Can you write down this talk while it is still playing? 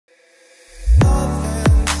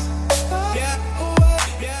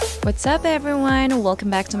What's up everyone?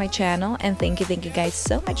 Welcome back to my channel and thank you guys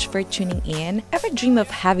so much for tuning in. Ever dream of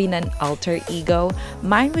having an alter ego?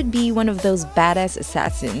 Mine would be one of those badass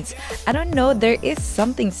assassins. I don't know, there is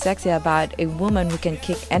something sexy about a woman who can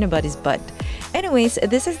kick anybody's butt. Anyways,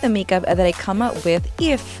 this is the makeup that I come up with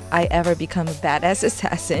if I ever become a badass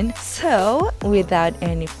assassin. So without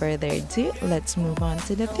any further ado, let's move on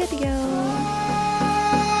to the video.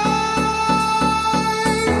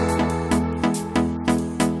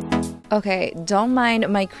 Okay, don't mind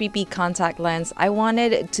my creepy contact lens. I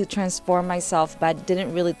wanted to transform myself but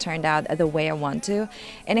didn't really turn out the way I want to.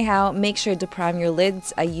 Anyhow, make sure to prime your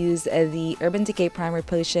lids. I use the Urban Decay Primer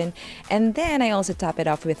Potion and then I also top it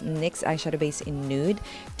off with NYX eyeshadow base in Nude.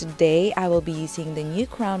 Today, I will be using the new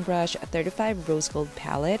Crown Brush 35 Rose Gold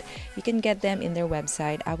palette. You can get them in their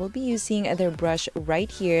website. I will be using their brush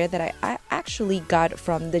right here that I actually got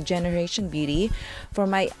from the Generation Beauty. For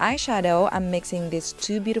my eyeshadow, I'm mixing these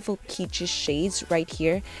two beautiful peachy shades right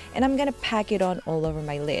here and I'm gonna pack it on all over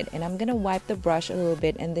my lid, and I'm gonna wipe the brush a little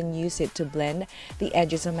bit and then use it to blend the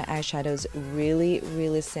edges of my eyeshadows.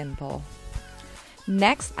 Really simple.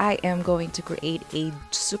 Next, I am going to create a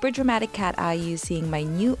super dramatic cat eye using my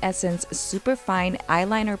new Essence Super Fine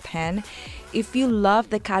Eyeliner Pen. If you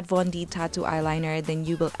love the Kat Von D Tattoo Eyeliner, then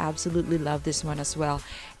you will absolutely love this one as well.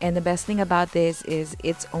 And the best thing about this is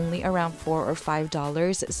it's only around $4 or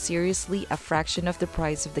 $5. Seriously, a fraction of the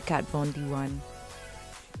price of the Kat Von D one.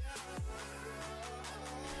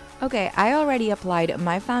 Okay, I already applied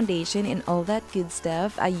my foundation and all that good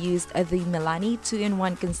stuff. I used the MILANI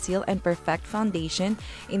 2-in-1 Conceal and Perfect Foundation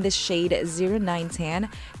in the shade 0910.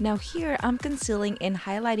 Now here, I'm concealing and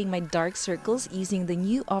highlighting my dark circles using the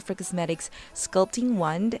new OFRA Cosmetics Sculpting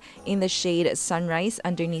Wand in the shade Sunrise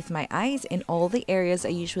underneath my eyes and all the areas I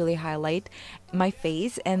usually highlight my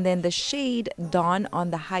face, and then the shade Dawn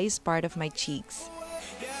on the highest part of my cheeks.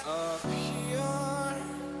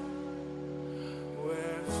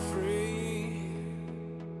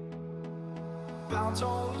 Bound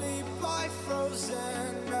only by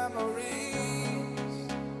frozen memories.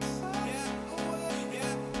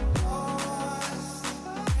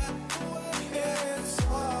 It's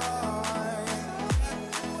fine.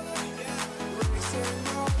 Racing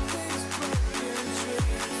on these broken dreams.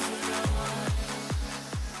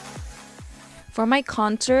 For my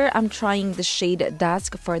contour, I'm trying the shade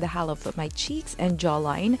Dusk for the hollow of my cheeks and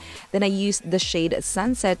jawline. Then I used the shade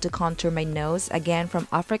Sunset to contour my nose, again from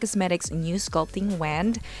OFRA Cosmetics new Sculpting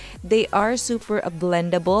Wand. They are super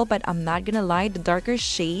blendable, but I'm not gonna lie, the darker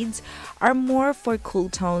shades are more for cool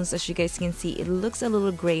tones. As you guys can see, it looks a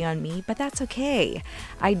little gray on me, but that's okay.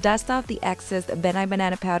 I dust off the excess Baddie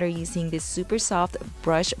banana powder using this super soft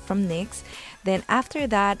brush from NYX. Then after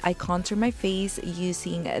that, I contour my face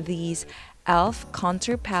using these e.l.f.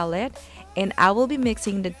 contour palette, and I will be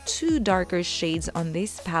mixing the two darker shades on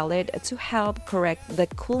this palette to help correct the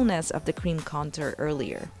coolness of the cream contour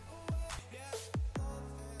earlier.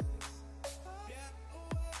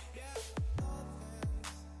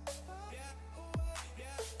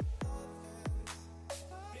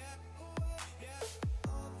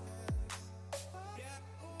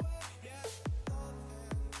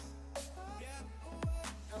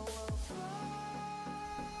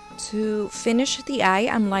 To finish the eye,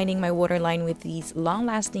 I'm lining my waterline with these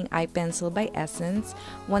long-lasting eye pencil by Essence,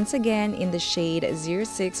 once again in the shade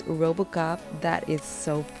 06 ROBO-COP. That is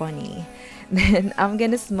so funny. Then I'm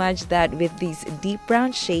gonna smudge that with this deep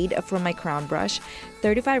brown shade from my Crown Brush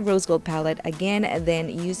 35 Rose Gold palette again, and then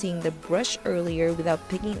using the brush earlier without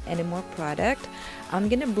picking any more product, I'm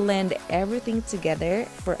gonna blend everything together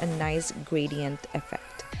for a nice gradient effect.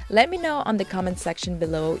 Let me know on the comment section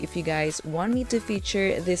below if you guys want me to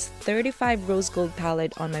feature this 35 Rose Gold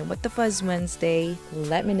palette on my What the Fuzz Wednesday.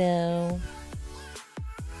 Let me know.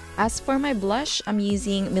 As for my blush, I'm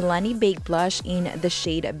using Milani Baked Blush in the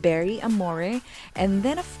shade Berry Amore. And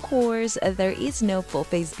then of course, there is no full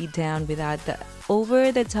face beatdown without the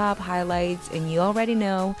over-the-top highlights. And you already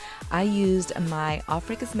know, I used my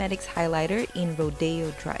OFRA Cosmetics highlighter in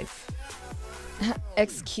Rodeo Drive.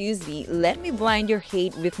 Excuse me, let me blind your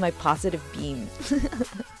hate with my positive beam.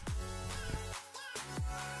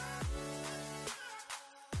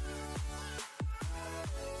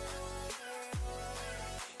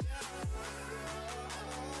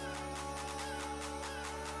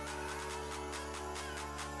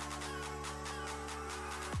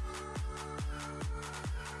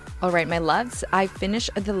 Alright my loves, I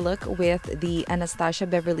finished the look with the Anastasia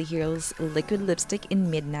Beverly Hills liquid lipstick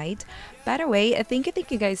in Midnight. By the way, thank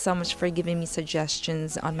you guys so much for giving me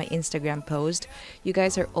suggestions on my Instagram post. You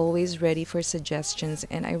guys are always ready for suggestions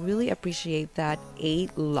and I really appreciate that a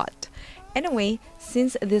lot. Anyway,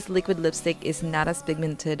 since this liquid lipstick is not as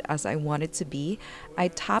pigmented as I want it to be, I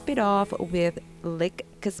top it off with Lick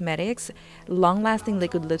Cosmetics long-lasting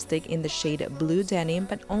liquid lipstick in the shade Blue Denim,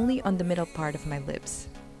 but only on the middle part of my lips.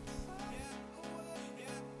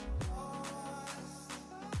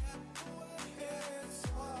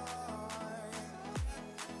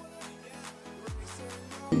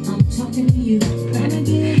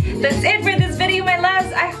 That's it for this video, my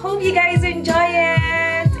loves. I hope you guys enjoy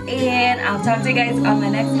it, and I'll talk to you guys on the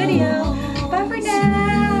next video. Bye for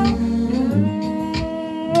now.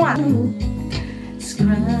 Mwah.